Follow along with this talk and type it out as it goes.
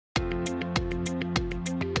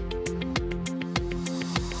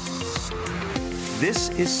This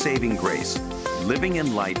is Saving Grace, Living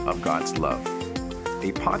in Light of God's Love,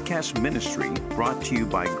 a podcast ministry brought to you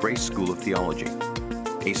by Grace School of Theology,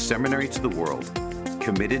 a seminary to the world,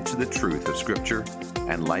 committed to the truth of Scripture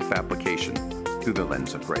and life application through the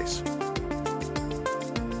lens of grace.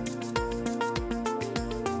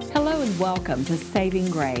 Hello and welcome to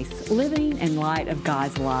Saving Grace, Living in Light of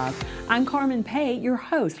God's Love. I'm Carmen Pate, your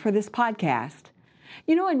host for this podcast.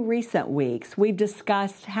 You know, in recent weeks, we've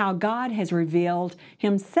discussed how God has revealed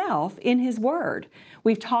Himself in His Word.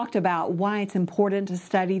 We've talked about why it's important to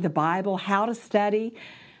study the Bible, how to study,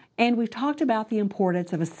 and we've talked about the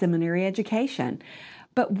importance of a seminary education.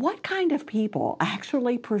 But what kind of people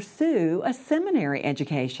actually pursue a seminary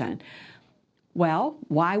education? Well,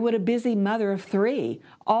 why would a busy mother of three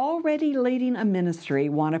already leading a ministry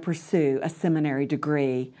want to pursue a seminary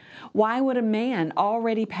degree? Why would a man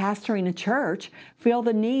already pastoring a church feel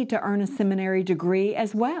the need to earn a seminary degree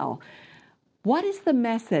as well? What is the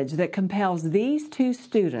message that compels these two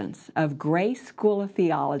students of Grace School of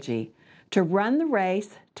Theology to run the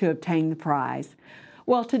race to obtain the prize?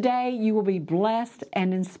 Well, today you will be blessed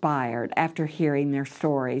and inspired after hearing their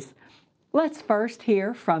stories. Let's first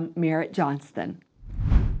hear from Merritt Johnston.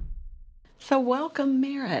 So welcome,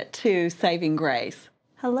 Merritt, to Saving Grace.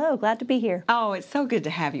 Hello, glad to be here. Oh, it's so good to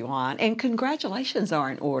have you on. And congratulations are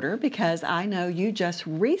in order because I know you just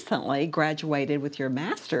recently graduated with your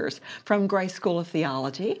master's from Grace School of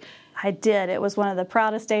Theology. I did. It was one of the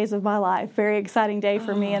proudest days of my life. Very exciting day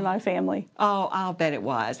for me and my family. Oh, I'll bet it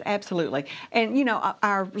was. Absolutely. And, you know,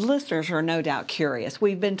 our listeners are no doubt curious.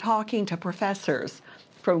 We've been talking to professors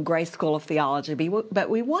from Grace School of Theology, but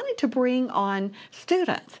we wanted to bring on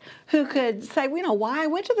students who could say, you know, why I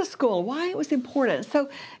went to the school, why it was important. So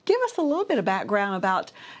give us a little bit of background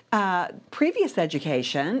about previous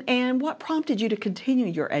education and what prompted you to continue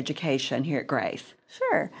your education here at Grace.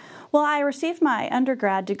 Sure. Well, I received my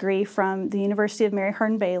undergrad degree from the University of Mary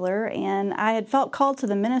Hardin-Baylor, and I had felt called to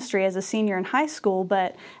the ministry as a senior in high school,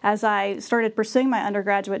 but as I started pursuing my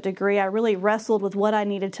undergraduate degree, I really wrestled with what I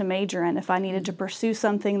needed to major in, if I needed to pursue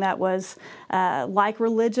something that was like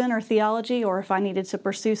religion or theology, or if I needed to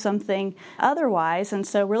pursue something otherwise, and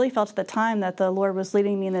so really felt at the time that the Lord was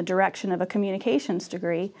leading me in the direction of a communications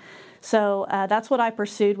degree. So that's what I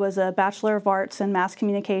pursued, was a Bachelor of Arts in Mass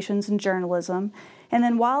Communications and Journalism. And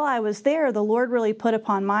then while I was there, the Lord really put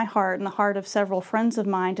upon my heart and the heart of several friends of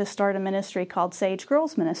mine to start a ministry called Sage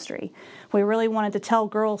Girls Ministry. We really wanted to tell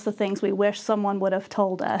girls the things we wish someone would have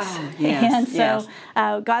told us. Oh, yes, and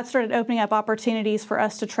so God started opening up opportunities for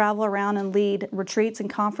us to travel around and lead retreats and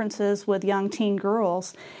conferences with young teen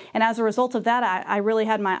girls. And as a result of that, I really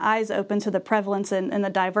had my eyes open to the prevalence and the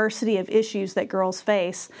diversity of issues that girls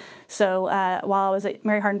face. So while I was at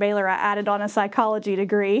Mary Hardin-Baylor, I added on a psychology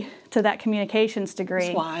degree to that communications degree.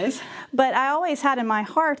 That's wise. But I always had in my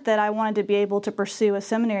heart that I wanted to be able to pursue a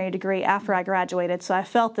seminary degree after I graduated. So I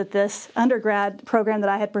felt that this undergrad program that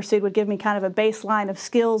I had pursued would give me kind of a baseline of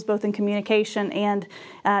skills, both in communication and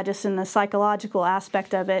just in the psychological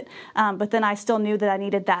aspect of it. But then I still knew that I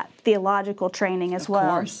needed that theological training as well. Of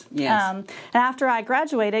course, yes. And after I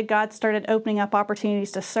graduated, God started opening up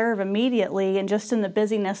opportunities to serve immediately, and just in the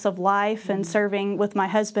busyness of life and serving with my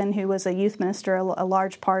husband, who was a youth minister a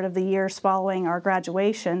large part of the years following our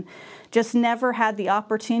graduation, just never had the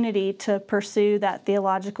opportunity to pursue that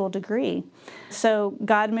theological degree. So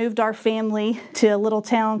God moved our family to a little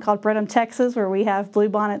town called Brenham, Texas, where we have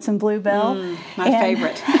bluebonnets and bluebell. My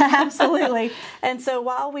favorite. Absolutely. And so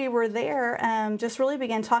while we were there, just really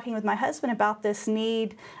began talking with my husband about this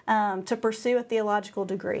need to pursue a theological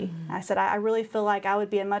degree. I said, I really feel like I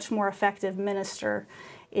would be a much more effective minister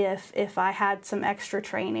if I had some extra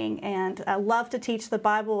training. And I love to teach the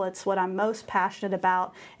Bible. It's what I'm most passionate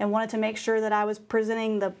about, and wanted to make sure that I was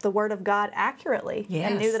presenting the Word of God accurately. Yes.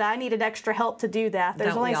 And knew that I needed extra help to do that.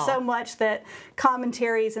 There's only so much that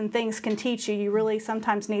commentaries and things can teach you. You really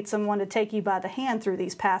sometimes need someone to take you by the hand through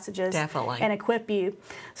these passages. Definitely. And equip you.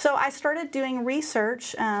 So I started doing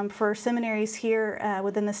research for seminaries here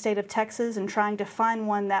within the state of Texas, and trying to find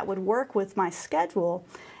one that would work with my schedule.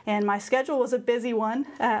 And my schedule was a busy one,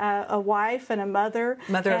 a wife and a mother.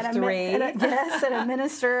 Mother of three. And a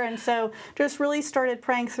minister. And so just really started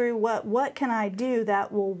praying through what can I do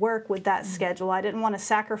that will work with that schedule. I didn't want to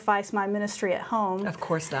sacrifice my ministry at home. Of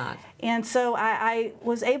course not. And so I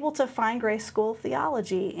was able to find Grace School of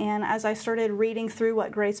Theology. And as I started reading through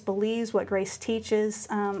what Grace believes, what Grace teaches,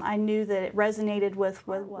 I knew that it resonated with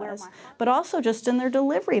what it was. But also just in their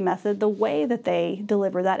delivery method, the way that they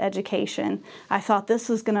deliver that education. I thought this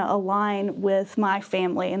is going to align with my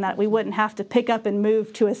family, and that we wouldn't have to pick up and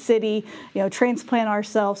move to a city, transplant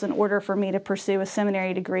ourselves in order for me to pursue a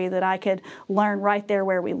seminary degree that I could learn right there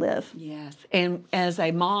where we live. Yes, and as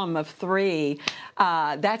a mom of 3,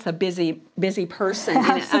 that's a busy person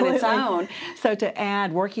on its own. So to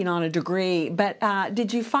add working on a degree, but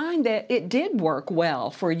did you find that it did work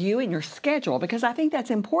well for you and your schedule? Because I think that's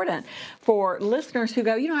important for listeners who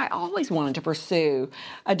go, I always wanted to pursue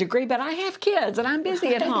a degree, but I have kids and I'm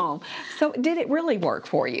busy at home. So did it really work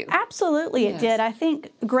for you? Absolutely, it did. I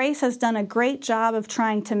think Grace has done a great job of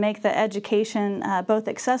trying to make the education both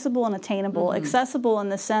accessible and attainable. Mm-hmm. Accessible in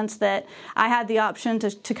the sense that I had the option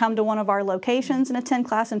to come to one of our locations and attend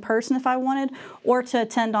class in person if I wanted, or to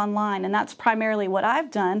attend online. And that's primarily what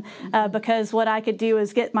I've done, because what I could do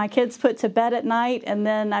is get my kids put to bed at night, and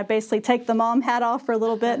then I basically take the mom hat off for a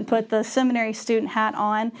little bit and put the seminary student hat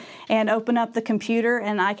on and open up the computer,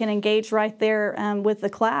 and I can engage right there with the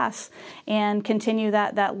class and continue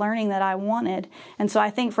that learning that I wanted. And so I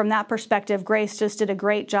think from that perspective, Grace just did a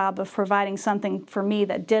great job of providing something for me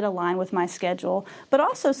that did align with my schedule, but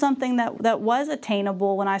also something that was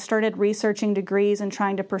attainable. When I started researching degrees and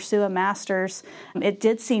trying to pursue a master's, it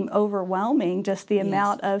did seem overwhelming, just the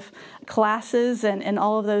amount of classes and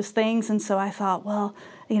all of those things. And so I thought, well,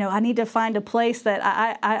 I need to find a place that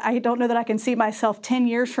I don't know that I can see myself 10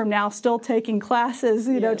 years from now still taking classes,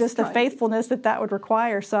 just the faithfulness that would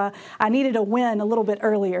require. So I needed a win a little bit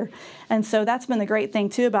earlier. And so that's been the great thing,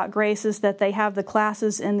 too, about Grace, is that they have the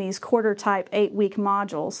classes in these quarter-type 8-week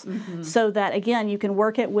modules, so that, again, you can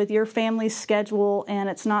work it with your family's schedule, and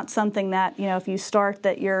it's not something that, if you start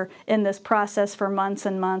that you're in this process for months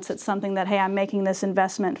and months. It's something that, hey, I'm making this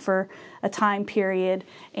investment for a time period,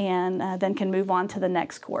 and then can move on to the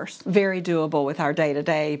next course. Very doable with our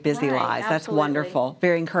day-to-day busy lives. That's wonderful.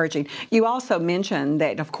 Very encouraging. You also mentioned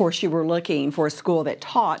that, of course, you were looking for a school that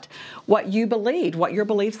taught what you believed, what your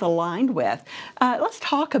beliefs aligned with. Let's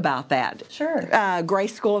talk about that. Sure.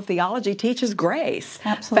 Grace School of Theology teaches grace.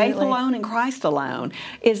 Absolutely. Faith alone and Christ alone.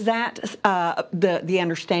 Is that the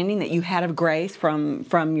understanding that you had of grace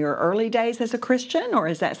from your early days as a Christian, or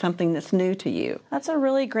is that something that's new to you? That's a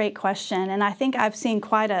really great question. And I think I've seen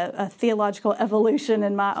quite a theological evolution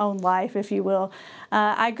in my own life, if you will.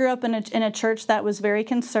 I grew up in a church that was very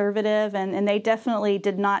conservative, and they definitely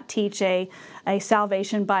did not teach a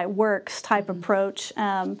salvation by works type approach.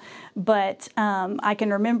 But I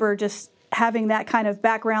can remember just having that kind of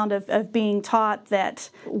background of being taught that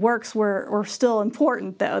works were still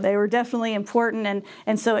important, though. They were definitely important,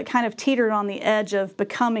 and so it kind of teetered on the edge of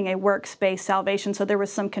becoming a works-based salvation, so there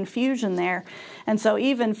was some confusion there. And so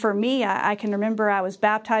even for me, I can remember I was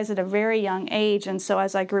baptized at a very young age, and so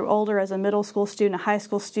as I grew older, as a middle school student, a high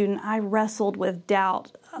school student, I wrestled with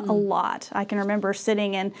doubt a lot. I can remember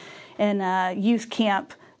sitting in youth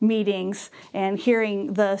camp meetings and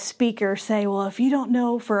hearing the speaker say, well, if you don't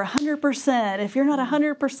know for 100%, if you're not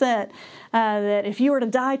 100%, that if you were to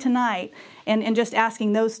die tonight, and just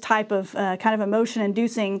asking those type of kind of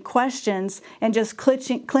emotion-inducing questions, and just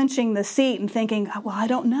clenching the seat and thinking, well, I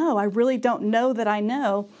don't know. I really don't know that I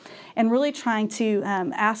know. And really trying to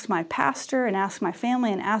ask my pastor and ask my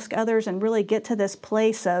family and ask others and really get to this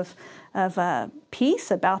place of peace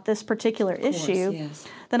about this particular issue. Yes.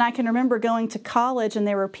 Then I can remember going to college, and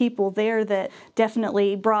there were people there that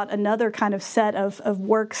definitely brought another kind of set of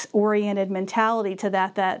works-oriented mentality to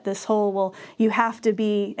that this whole, well, you have to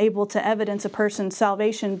be able to evidence a person's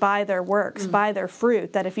salvation by their works, by their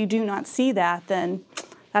fruit, that if you do not see that, then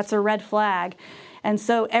that's a red flag. And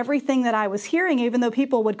so everything that I was hearing, even though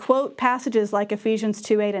people would quote passages like Ephesians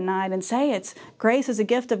 2:8 and 9 and say it's grace is a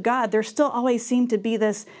gift of God, there still always seemed to be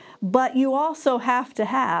this, but you also have to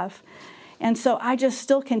have. And so I just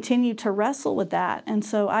still continued to wrestle with that. And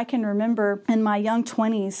so I can remember in my young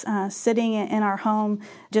 20s sitting in our home,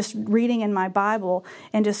 just reading in my Bible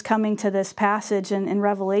and just coming to this passage in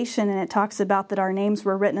Revelation, and it talks about that our names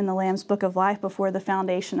were written in the Lamb's Book of Life before the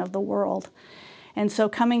foundation of the world. And so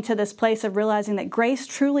coming to this place of realizing that grace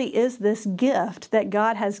truly is this gift that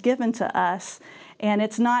God has given to us, and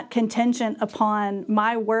it's not contingent upon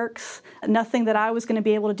my works. Nothing that I was going to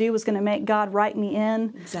be able to do was going to make God write me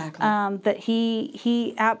in. Exactly. That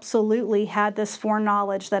He absolutely had this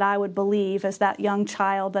foreknowledge that I would believe as that young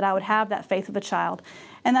child, that I would have that faith of a child,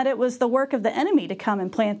 and that it was the work of the enemy to come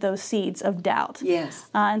and plant those seeds of doubt. Yes.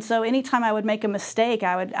 And so anytime I would make a mistake,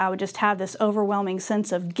 I would just have this overwhelming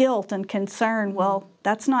sense of guilt and concern. Well,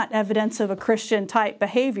 that's not evidence of a Christian type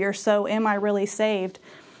behavior, so am I really saved?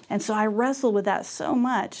 And so I wrestled with that so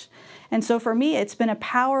much. And so for me, it's been a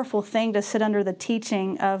powerful thing to sit under the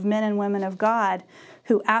teaching of men and women of God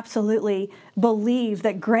who absolutely believe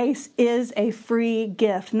that grace is a free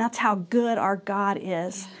gift. And that's how good our God is,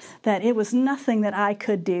 yes. That it was nothing that I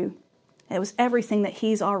could do. It was everything that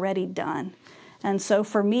He's already done. And so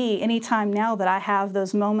for me, anytime now that I have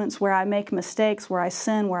those moments where I make mistakes, where I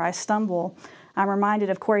sin, where I stumble, I'm reminded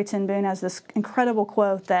of Corrie ten Boom has this incredible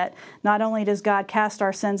quote that not only does God cast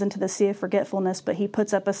our sins into the sea of forgetfulness, but He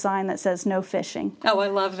puts up a sign that says no fishing. Oh, I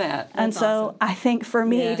love that. And so awesome. I think for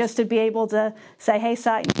me, yes. just to be able to say, hey,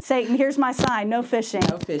 Satan, here's my sign, no fishing.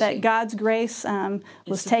 No fishing. That God's grace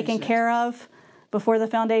was taken care of before the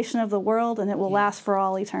foundation of the world, and it will last for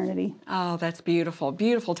all eternity. Oh, that's beautiful.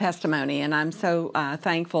 Beautiful testimony, and I'm so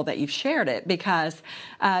thankful that you've shared it, because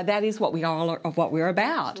that is what we're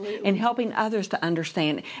about, absolutely. And helping others to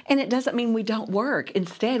understand. And it doesn't mean we don't work.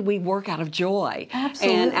 Instead, we work out of joy.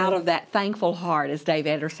 Absolutely. And out of that thankful heart, as Dave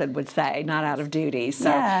Ederson would say, not out of duty.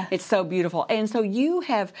 So It's so beautiful. And so you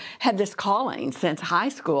have had this calling since high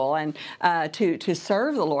school, and to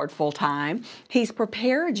serve the Lord full time. He's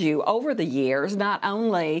prepared you over the years, not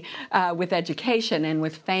only with education and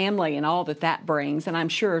with family and all that brings, and I'm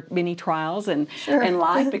sure many trials in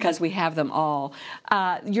life, because we have them all.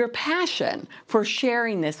 Your passion for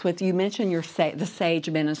sharing this with, you mentioned the Sage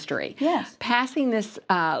Ministry. Yes. Passing this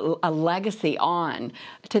a legacy on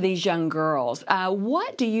to these young girls.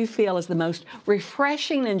 What do you feel is the most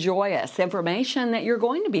refreshing and joyous information that you're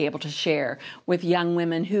going to be able to share with young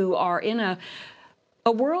women who are in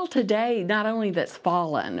a world today, not only that's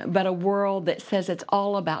fallen, but a world that says it's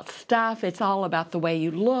all about stuff, it's all about the way you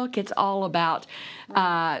look, it's all about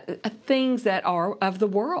things that are of the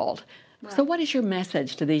world. Right. So what is your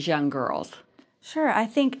message to these young girls? Sure. I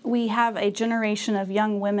think we have a generation of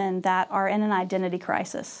young women that are in an identity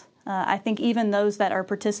crisis. I think even those that are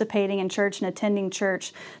participating in church and attending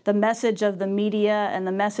church, the message of the media and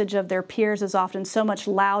the message of their peers is often so much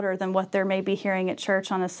louder than what they're maybe hearing at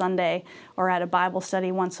church on a Sunday or at a Bible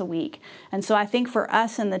study once a week. And so I think for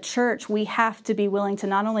us in the church, we have to be willing to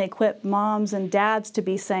not only equip moms and dads to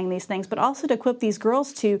be saying these things, but also to equip these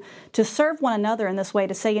girls to serve one another in this way,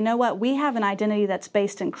 to say, you know what, we have an identity that's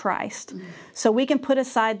based in Christ. Mm-hmm. So we can put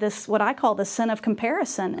aside this, what I call the sin of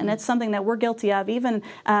comparison, and it's something that we're guilty of even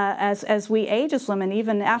as we age as women,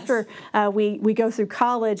 even after we go through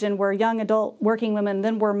college and we're young adult working women,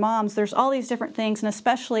 then we're moms. There's all these different things, and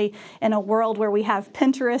especially in a world where we have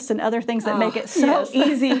Pinterest and other things that make it so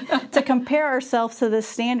easy to compare ourselves to this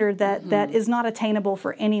standard that is not attainable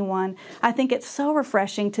for anyone. I think it's so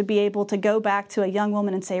refreshing to be able to go back to a young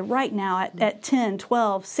woman and say, right now at 10,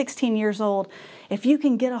 12, 16 years old, if you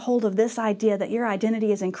can get a hold of this idea that your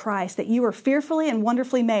identity is in Christ, that you are fearfully and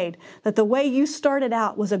wonderfully made, that the way you started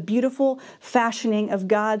out was a beautiful fashioning of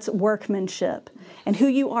God's workmanship, and who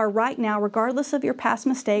you are right now, regardless of your past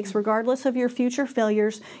mistakes, regardless of your future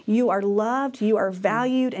failures, you are loved, you are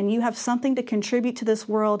valued, and you have something to contribute to this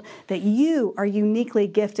world that you are uniquely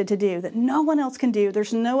gifted to do, that no one else can do.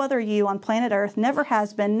 There's no other you on planet Earth, never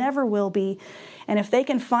has been, never will be. And if they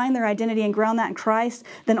can find their identity and ground that in Christ,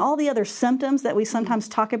 then all the other symptoms that we sometimes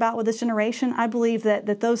talk about with this generation, I believe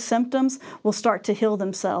that those symptoms will start to heal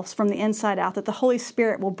themselves from the inside out, that the Holy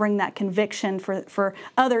Spirit will bring that conviction for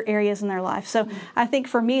other areas in their life. So I think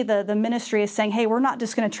for me, the ministry is saying, hey, we're not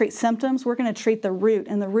just going to treat symptoms, we're going to treat the root.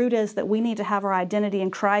 And the root is that we need to have our identity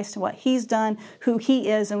in Christ and what He's done, who He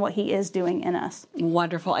is, and what He is doing in us.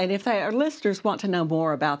 Wonderful. And if our listeners want to know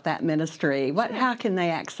more about that ministry, how can they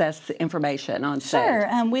access information on Sage?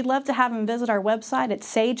 Sure. We'd love to have them visit our website at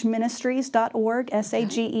sageministries.org,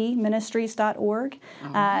 S-A-G-E, ministries.org.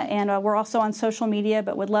 And we're also on social media,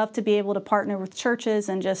 but would love to be able to partner with churches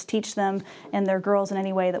and just teach them and their girls in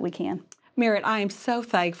any way that we can. Merritt, I am so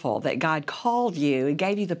thankful that God called you and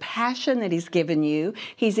gave you the passion that He's given you.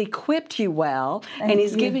 He's equipped you well, and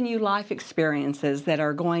He's given you life experiences that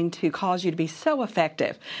are going to cause you to be so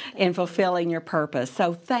effective in fulfilling your purpose.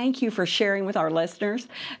 So thank you for sharing with our listeners,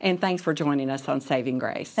 and thanks for joining us on Saving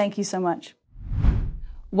Grace. Thank you so much.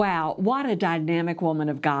 Wow, what a dynamic woman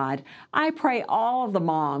of God. I pray all of the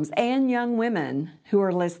moms and young women who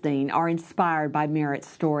are listening are inspired by Merritt's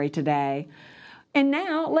story today. And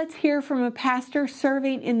now let's hear from a pastor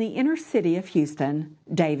serving in the inner city of Houston,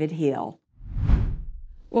 David Hill.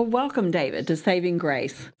 Well, welcome, David, to Saving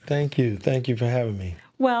Grace. Thank you. Thank you for having me.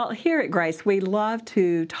 Well, here at Grace, we love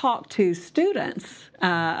to talk to students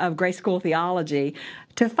of Grace School of Theology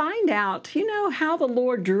to find out, how the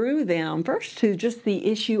Lord drew them first to just the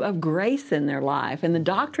issue of grace in their life and the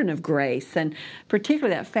doctrine of grace, and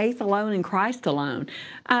particularly that faith alone in Christ alone.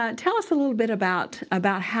 Tell us a little bit about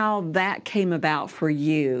how that came about for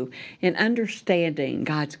you in understanding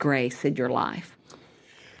God's grace in your life.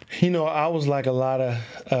 I was like a lot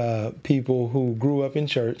of people who grew up in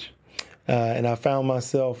church, and I found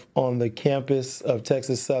myself on the campus of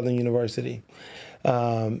Texas Southern University.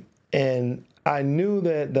 And I knew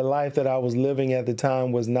that the life that I was living at the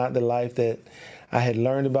time was not the life that I had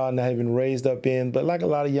learned about and I had been raised up in. But like a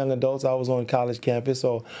lot of young adults, I was on college campus,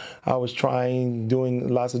 so I was doing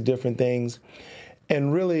lots of different things.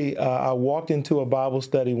 And really, I walked into a Bible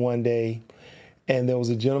study one day, and there was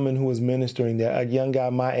a gentleman who was ministering there, a young guy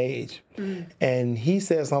my age. And he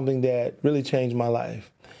said something that really changed my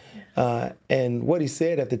life. And what he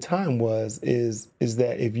said at the time is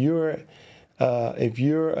that if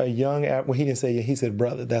you're a young, well, he didn't say, he said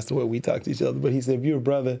brother, that's the way we talk to each other, but he said, if you're a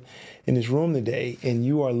brother in this room today and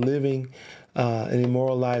you are living an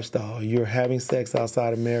immoral lifestyle, you're having sex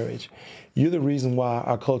outside of marriage, you're the reason why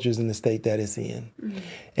our culture is in the state that it's in.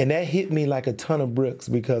 And that hit me like a ton of bricks,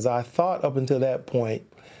 because I thought up until that point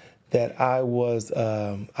that I was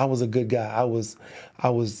a good guy. I was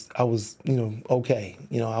okay.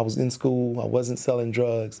 I was in school. I wasn't selling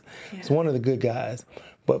drugs. Yeah. I was one of the good guys.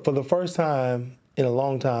 But for the first time in a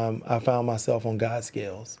long time, I found myself on God's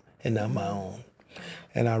scales and not my own.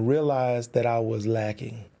 And I realized that I was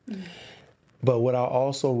lacking. But what I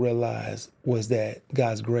also realized was that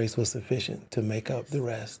God's grace was sufficient to make up the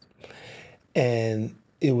rest. And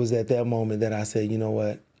it was at that moment that I said, you know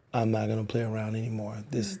what? I'm not going to play around anymore.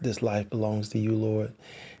 This life belongs to you, Lord.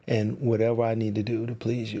 And whatever I need to do to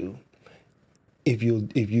please you, if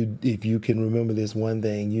you can remember this one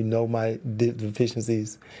thing, you know my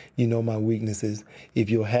deficiencies, you know my weaknesses.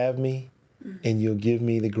 If you'll have me and you'll give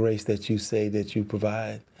me the grace that you say that you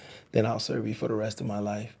provide, then I'll serve you for the rest of my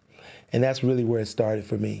life. And that's really where it started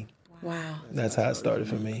for me. Wow. That's how it started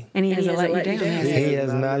for me. And he hasn't let you down. He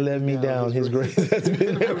has not let me down. His grace has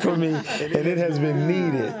been there for me, and it has been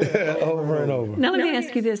needed over and over. Now, let me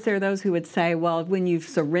ask you this. There are those who would say, well, when you've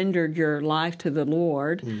surrendered your life to the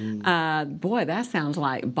Lord, boy, that sounds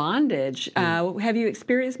like bondage. Have you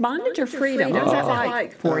experienced bondage or freedom? What was that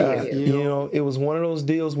like for you? It was one of those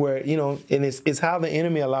deals where, and it's how the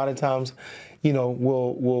enemy a lot of times,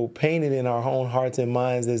 will paint it in our own hearts and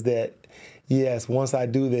minds as that, yes, once I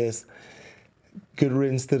do this, good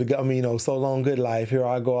riddance to the, so long, good life. Here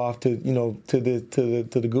I go off to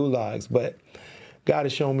the gulags. But God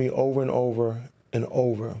has shown me over and over and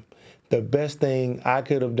over the best thing I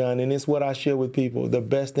could have done, and it's what I share with people. The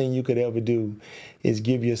best thing you could ever do is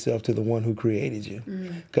give yourself to the one who created you,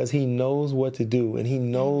 because He knows what to do, and He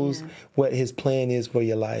knows what His plan is for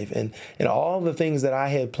your life, and all the things that I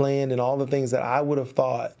had planned, and all the things that I would have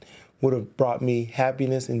thought would have brought me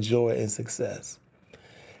happiness and joy and success.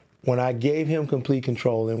 When I gave Him complete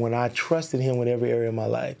control and when I trusted Him with every area of my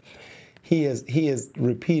life, He has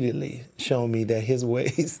repeatedly shown me that His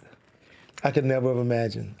ways I could never have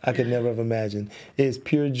imagined. It is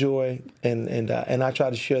pure joy, and I try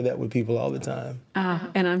to share that with people all the time.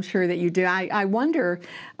 And I'm sure that you do. I wonder,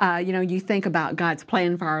 you think about God's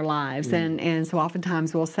plan for our lives, and so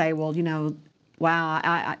oftentimes we'll say, well,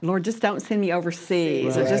 wow, Lord, just don't send me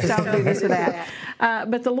overseas, or just don't do this or that.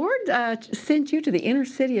 But the Lord sent you to the inner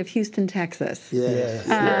city of Houston, Texas.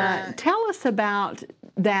 Yes. Tell us about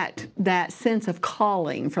that sense of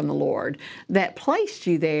calling from the Lord that placed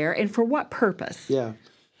you there, and for what purpose? Yeah.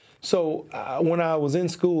 So when I was in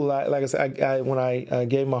school, like I said, when I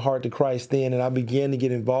gave my heart to Christ then, and I began to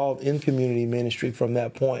get involved in community ministry from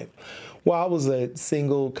that point. Well, I was a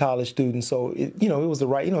single college student, so it was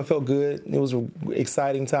it felt good. It was an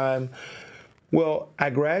exciting time. Well,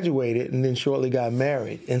 I graduated and then shortly got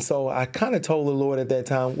married. And so I kind of told the Lord at that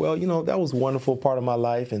time, well, that was a wonderful part of my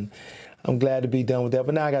life, and I'm glad to be done with that.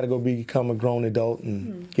 But now I got to go become a grown adult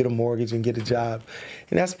and get a mortgage and get a job.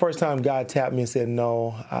 And that's the first time God tapped me and said,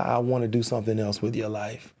 no, I want to do something else with your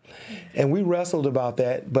life. And we wrestled about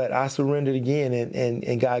that, but I surrendered again,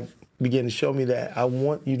 and God began to show me that I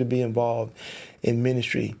want you to be involved in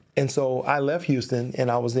ministry. And so I left Houston, and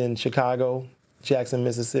I was in Chicago, Jackson,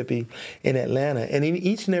 Mississippi, and Atlanta. And in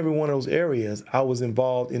each and every one of those areas, I was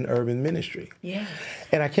involved in urban ministry. Yeah.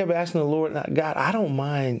 And I kept asking the Lord, God, I don't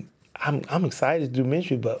mind. I'm excited to do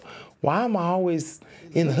ministry, but why am I always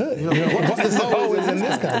in the hood? Why is it always in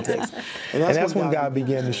this context? And that's when God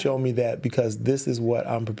began to show me that, because this is what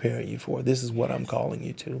I'm preparing you for. This is what I'm calling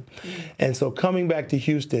you to. And so coming back to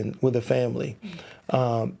Houston with a family,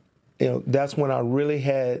 that's when I really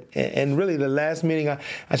had, and really the last meeting,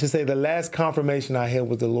 I should say the last confirmation I had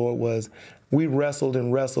with the Lord was, we wrestled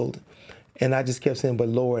and wrestled. And I just kept saying, but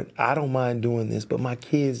Lord, I don't mind doing this, but my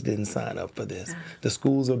kids didn't sign up for this. The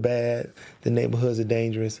schools are bad. The neighborhoods are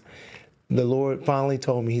dangerous. The Lord finally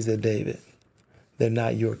told me, He said, David, they're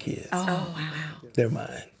not your kids. Oh, wow. They're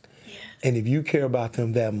mine. Yes. And if you care about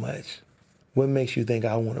them that much, what makes you think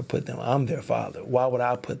I want to put them? I'm their father. Why would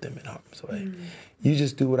I put them in harm's way? You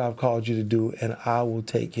just do what I've called you to do, and I will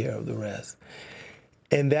take care of the rest.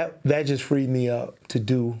 And that just freed me up to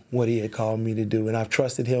do what he had called me to do. And I've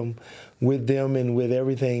trusted him with them and with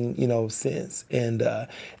everything, since. And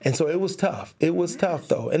so it was tough. It was tough,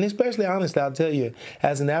 though. And especially, honestly, I'll tell you,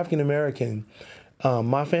 as an African-American,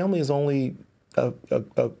 my family is only a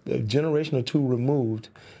generation or two removed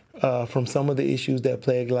from some of the issues that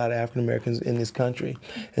plague a lot of African Americans in this country.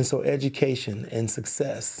 And so education and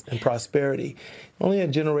success and prosperity, only a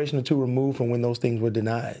generation or two removed from when those things were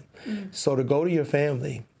denied. So to go to your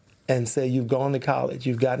family and say you've gone to college,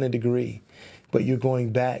 you've gotten a degree, but you're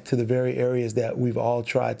going back to the very areas that we've all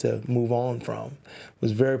tried to move on from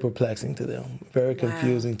was very perplexing to them, very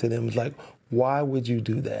confusing to them. It's like, why would you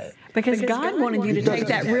do that? Because God wanted you to take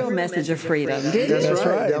that real message of freedom, didn't he? That's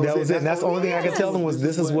right. That was it. And that's the only thing I could tell them was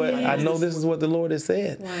this is what, I know this is what the Lord has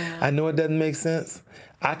said. Wow. I know it doesn't make sense.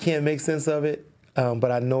 I can't make sense of it,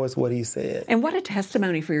 but I know it's what he said. And what a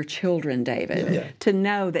testimony for your children, David, to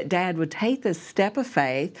know that Dad would take this step of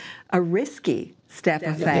faith, a risky step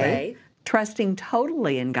of faith, trusting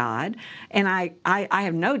totally in God. And I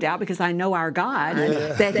have no doubt, because I know our God,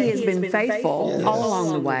 that he has been faithful all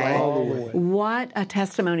along the way. What a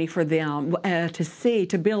testimony for them to see,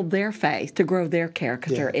 to build their faith, to grow their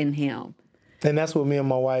character in him. And that's what me and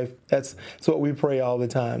my wife, that's what we pray all the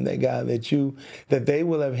time, that God, that they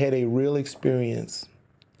will have had a real experience,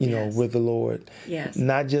 with the Lord. Yes.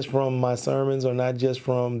 Not just from my sermons or not just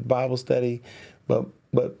from Bible study, but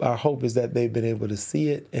our hope is that they've been able to see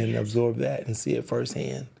it and absorb that and see it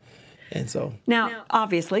firsthand. And so now,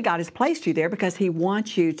 obviously, God has placed you there because he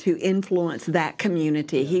wants you to influence that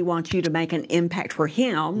community. He wants you to make an impact for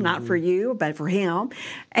him, not for you, but for him.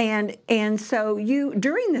 And so you,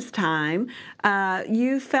 during this time,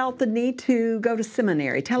 you felt the need to go to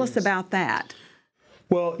seminary. Tell us about that.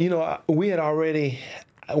 Well, we had already,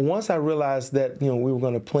 once I realized that, we were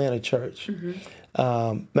going to plant a church.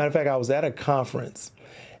 Matter of fact, I was at a conference,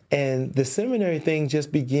 and the seminary thing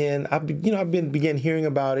just began. Began hearing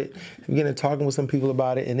about it, began talking with some people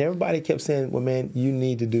about it, and everybody kept saying, "Well, man, you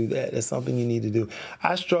need to do that. It's something you need to do."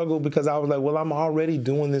 I struggled because I was like, "Well, I'm already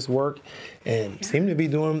doing this work, and seem to be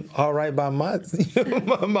doing all right by my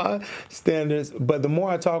by my standards." But the more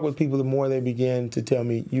I talked with people, the more they began to tell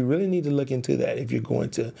me, "You really need to look into that if you're going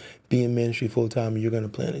to be in ministry full time and you're going to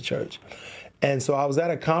plant a church." And so I was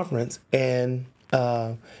at a conference, and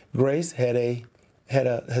Grace had a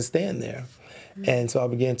stand there, and so I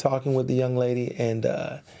began talking with the young lady, and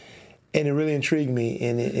it really intrigued me,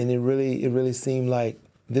 and it really seemed like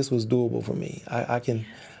this was doable for me. I think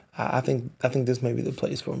this may be the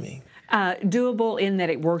place for me. Doable in that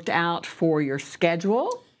it worked out for your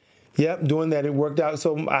schedule. Yep, doing that, it worked out.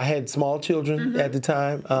 So I had small children at the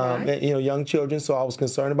time, young children. So I was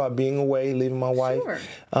concerned about being away, leaving my wife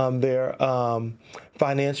there.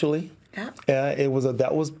 Financially,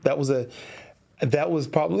 that was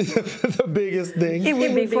probably the biggest thing. It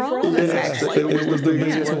would be for all of us, actually. It was the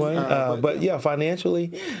biggest one. But yeah,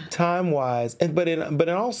 financially, time-wise, but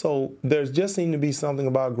also there's just seemed to be something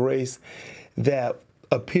about Grace that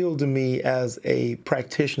appealed to me as a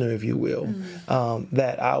practitioner, if you will,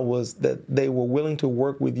 that they were willing to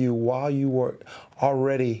work with you while you were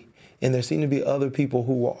already, and there seemed to be other people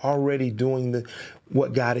who were already doing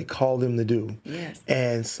what God had called them to do. Yes.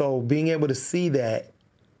 And so being able to see that,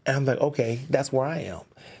 and I'm like, okay, that's where I am.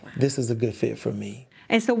 Wow. This is a good fit for me.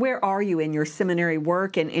 And so where are you in your seminary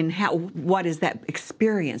work, and what has that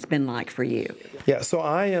experience been like for you? Yeah, so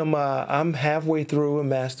I'm halfway through a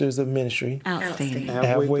master's of ministry. Outstanding.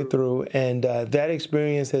 Halfway through, and that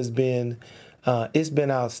experience has been, it's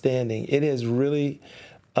been outstanding. It has really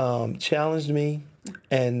challenged me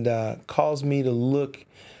and caused me to look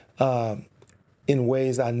in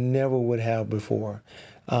ways I never would have before.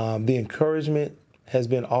 The encouragement has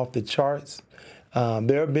been off the charts.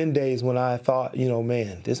 There have been days when I thought,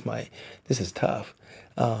 man, this is tough.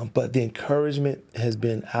 But the encouragement has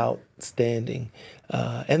been outstanding.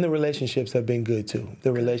 And the relationships have been good, too.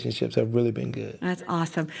 The relationships have really been good. That's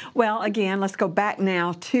awesome. Well, again, let's go back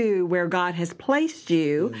now to where God has placed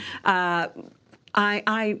you.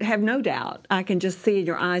 I have no doubt. I can just see in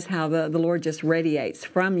your eyes how the Lord just radiates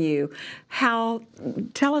from you.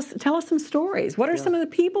 Tell us some stories. What are some of the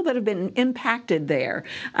people that have been impacted there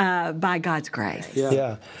by God's grace?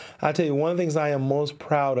 Yeah. I tell you, one of the things I am most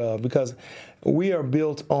proud of, because we are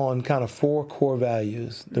built on kind of 4 core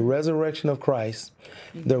values: the resurrection of Christ,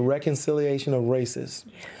 the reconciliation of races,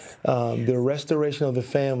 the restoration of the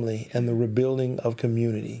family, and the rebuilding of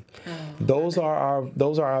community. Those are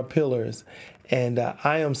our pillars, and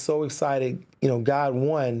I am so excited. God,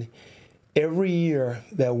 one, every year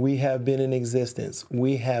that we have been in existence,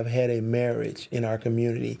 we have had a marriage in our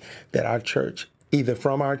community that our church, either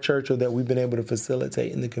from our church or that we've been able to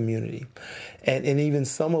facilitate in the community. And even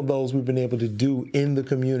some of those we've been able to do in the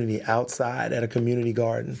community, outside at a community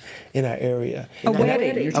garden in our area. A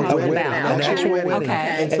wedding you're talking about. An actual wedding.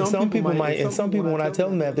 Okay. And some people when I tell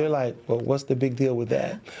them that, they're like, well, what's the big deal with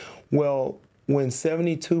that? Well, when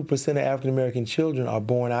 72% of African American children are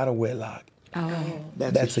born out of wedlock,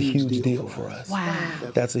 that's a huge deal for us. Wow.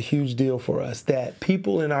 That's a huge deal for us, that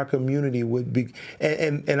people in our community would be,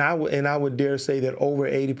 and I would dare say that over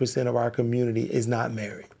 80% of our community is not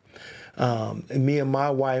married. Me and my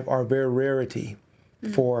wife are a very rarity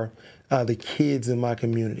for the kids in my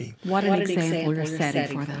community. What an example you're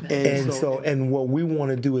setting for them. And what we want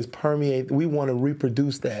to do is permeate, we want to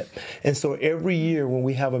reproduce that. And so every year when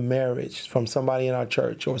we have a marriage from somebody in our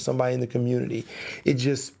church or somebody in the community, it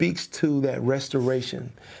just speaks to that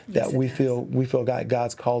restoration that we feel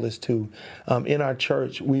God's called us to. In our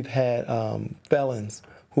church, we've had felons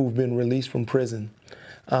who've been released from prison.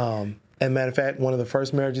 And matter of fact, one of the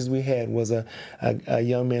first marriages we had was a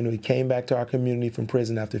young man who came back to our community from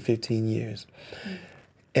prison after 15 years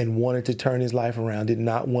and wanted to turn his life around, did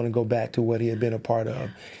not want to go back to what he had been a part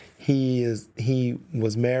of. He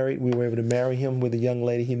was married. We were able to marry him with a young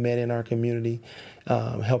lady he met in our community,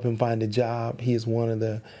 help him find a job. He is one of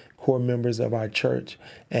the core members of our church,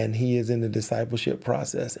 and he is in the discipleship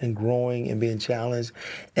process and growing and being challenged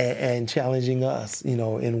and challenging us,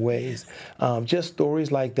 in ways. Just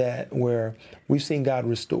stories like that where we've seen God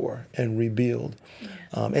restore and rebuild.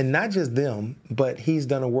 And not just them, but he's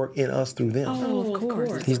done a work in us through them. Oh, of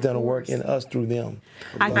course. He's done a work in us through them.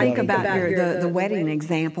 I think about the wedding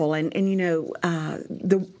example, and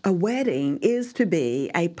a wedding is to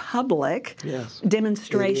be a public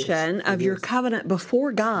demonstration of your covenant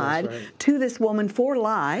before God to this woman for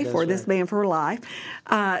life, or this man for life.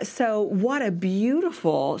 So what a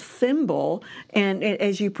beautiful symbol, and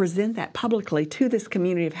as you present that publicly to this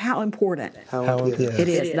community of how important it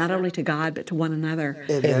is, not only to God, but to one another.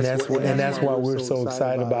 And that's why we're so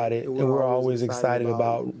excited about it. And we're always excited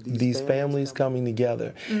about these families coming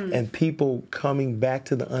together and people coming back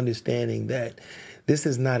to the understanding that this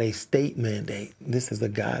is not a state mandate. This is a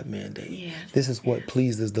God mandate. Yes. This is what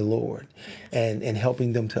pleases the Lord, and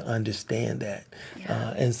helping them to understand that.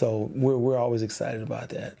 And so we're always excited about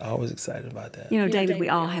that. Always excited about that. David, we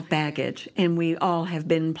all have baggage, and we all have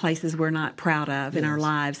been in places we're not proud of in our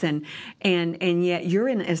lives, and yet you're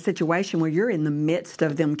in a situation where you're in the midst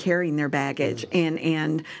of them carrying their baggage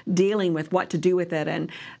and dealing with what to do with it. And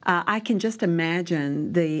I can just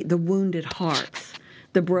imagine the wounded hearts,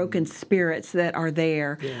 the broken spirits that are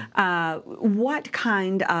there. What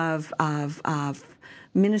kind of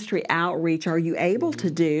ministry outreach are you able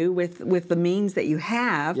to do with the means that you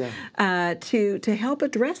have to help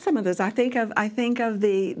address some of those? I think of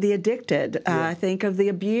the addicted. I think of the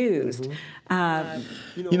abused.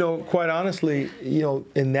 Quite honestly,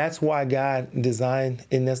 and that's why God designed,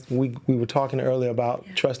 and that's we were talking earlier about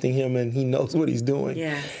trusting Him, and He knows what He's doing.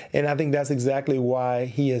 Yes. And I think that's exactly why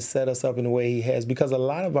He has set us up in the way He has, because a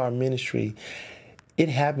lot of our ministry, it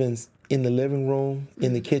happens in the living room,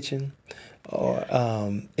 in the kitchen, or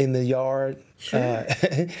in the yard,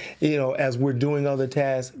 as we're doing other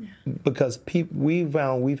tasks, because we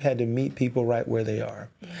found we've had to meet people right where they are,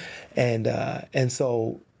 and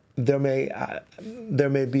so there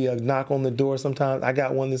may be a knock on the door. Sometimes I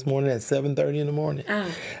got one this morning at 7:30 in the morning.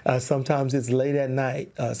 Sometimes it's late at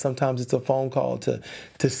night. Sometimes it's a phone call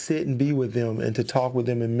to sit and be with them and to talk with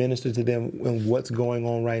them and minister to them and what's going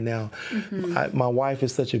on right now. My wife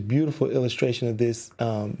is such a beautiful illustration of this.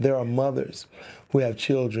 There are mothers who have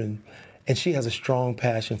children, and she has a strong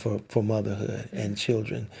passion for motherhood and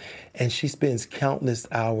children, and she spends countless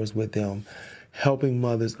hours with them, helping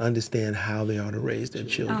mothers understand how they are to raise their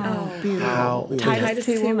children. Oh, beautiful. Titus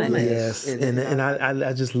 2 woman. Yes, and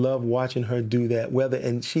I just love watching her do that.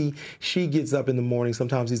 And she gets up in the morning.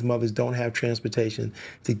 Sometimes these mothers don't have transportation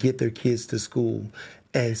to get their kids to school,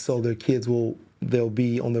 and so their kids they'll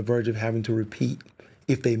be on the verge of having to repeat.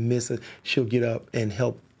 If they miss it, she'll get up and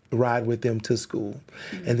help ride with them to school,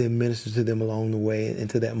 and then minister to them along the way, and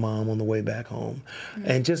to that mom on the way back home,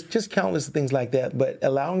 and just countless things like that. But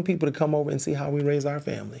allowing people to come over and see how we raise our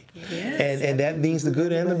family, and that means the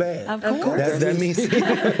good and the bad. Of course. That means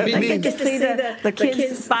They get to see the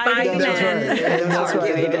kids fighting. That's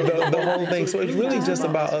right. The whole thing. So it's really just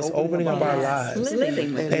about us opening up our lives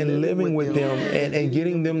and living with them, and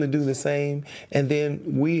getting them to do the same. And then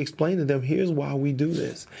we explain to them, here's why we do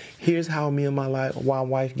this. Here's how me and my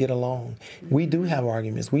wife get along. We do have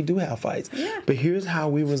arguments. We do have fights. But here's how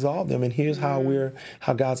we resolve them, and here's how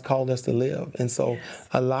God's called us to live. And so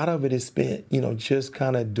a lot of it is spent, just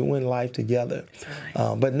kind of doing life together,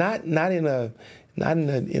 but not in a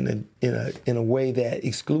way that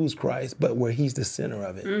excludes Christ, but where He's the center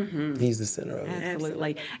of it. He's the center of it.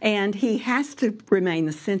 Absolutely. And He has to remain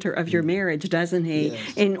the center of your marriage, doesn't He?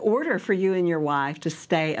 Yes. In order for you and your wife to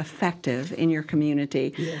stay effective in your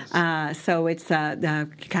community. Yes. So it's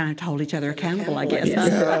kind of to hold each other accountable, I guess.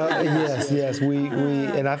 Yes. We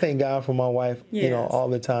and I thank God for my wife, all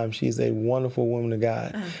the time. She's a wonderful woman of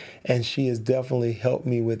God. And she has definitely helped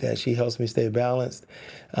me with that. She helps me stay balanced.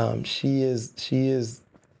 She is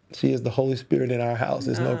the Holy Spirit in our house.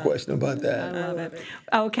 There's no question about that. I love it.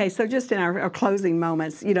 Okay, so just in our closing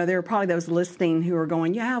moments, there are probably those listening who are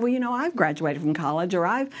going, I've graduated from college, or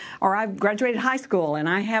I've graduated high school, and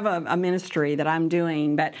I have a ministry that I'm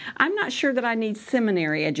doing, but I'm not sure that I need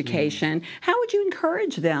seminary education. How would you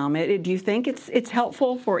encourage them? Do you think it's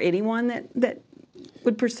helpful for anyone that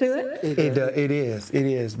would pursue it? It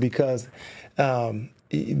is because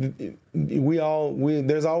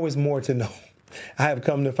there's always more to know. I have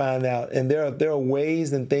come to find out, and there are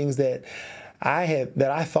ways and things that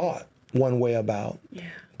I thought one way about,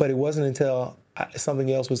 but it wasn't until something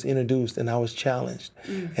else was introduced and I was challenged,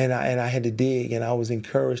 and I had to dig, and I was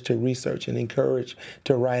encouraged to research and encouraged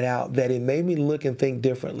to write out, that it made me look and think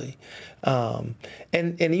differently, and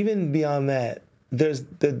even beyond that. There's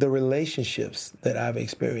the relationships that I've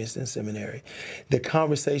experienced in seminary, the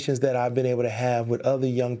conversations that I've been able to have with other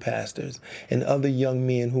young pastors and other young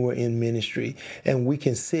men who are in ministry, and we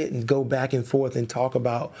can sit and go back and forth and talk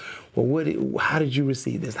about, well, how did you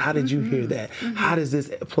receive this? How did you hear that? How does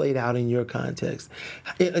this played out in your context?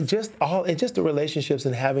 Just the relationships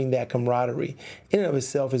and having that camaraderie in and of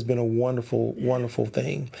itself has been a wonderful, wonderful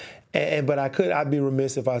thing. But I'd be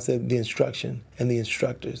remiss if I said the instruction and the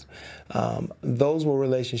instructors. Those were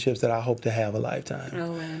relationships that I hope to have a lifetime.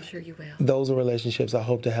 Oh, I'm sure you will. Those are relationships I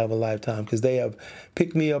hope to have a lifetime, because they have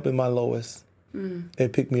picked me up in my lowest. They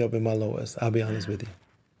picked me up in my lowest. I'll be honest with you.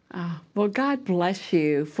 Well, God bless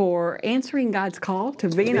you for answering God's call to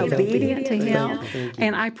being obedient to Him.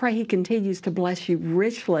 And I pray He continues to bless you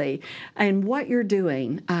richly in what you're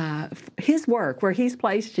doing, His work, where He's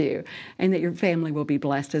placed you, and that your family will be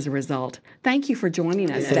blessed as a result. Thank you for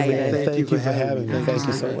joining us, David. Thank you for having me. Thank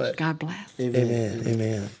you so much. God bless.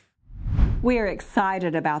 Amen. We are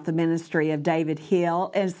excited about the ministry of David Hill.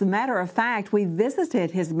 As a matter of fact, we visited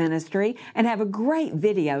his ministry and have a great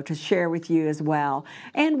video to share with you as well.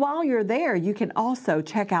 And while you're there, you can also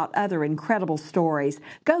check out other incredible stories.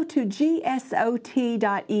 Go to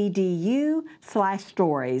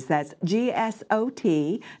gsot.edu/stories. That's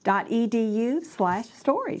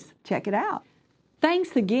gsot.edu/stories. Check it out.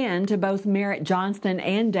 Thanks again to both Merritt Johnston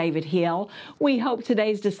and David Hill. We hope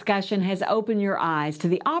today's discussion has opened your eyes to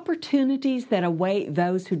the opportunities that await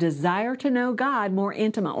those who desire to know God more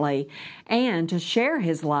intimately and to share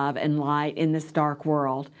His love and light in this dark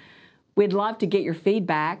world. We'd love to get your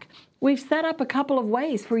feedback. We've set up a couple of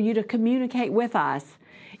ways for you to communicate with us.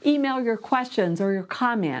 Email your questions or your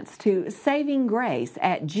comments to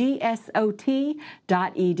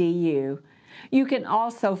savinggrace@gsot.edu. You can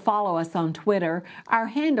also follow us on Twitter. Our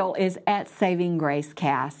handle is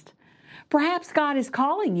 @SavingGraceCast. Perhaps God is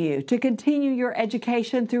calling you to continue your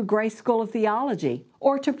education through Grace School of Theology,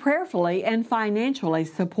 or to prayerfully and financially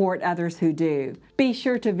support others who do. Be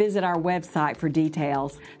sure to visit our website for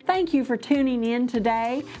details. Thank you for tuning in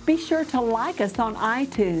today. Be sure to like us on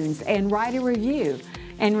iTunes and write a review.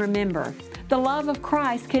 And remember, the love of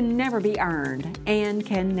Christ can never be earned and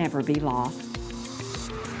can never be lost.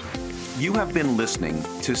 You have been listening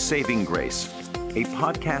to Saving Grace, a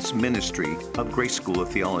podcast ministry of Grace School of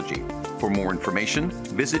Theology. For more information,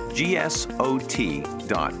 visit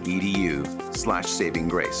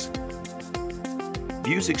gsot.edu/savinggrace.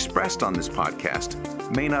 Views expressed on this podcast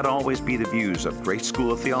may not always be the views of Grace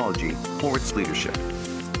School of Theology or its leadership.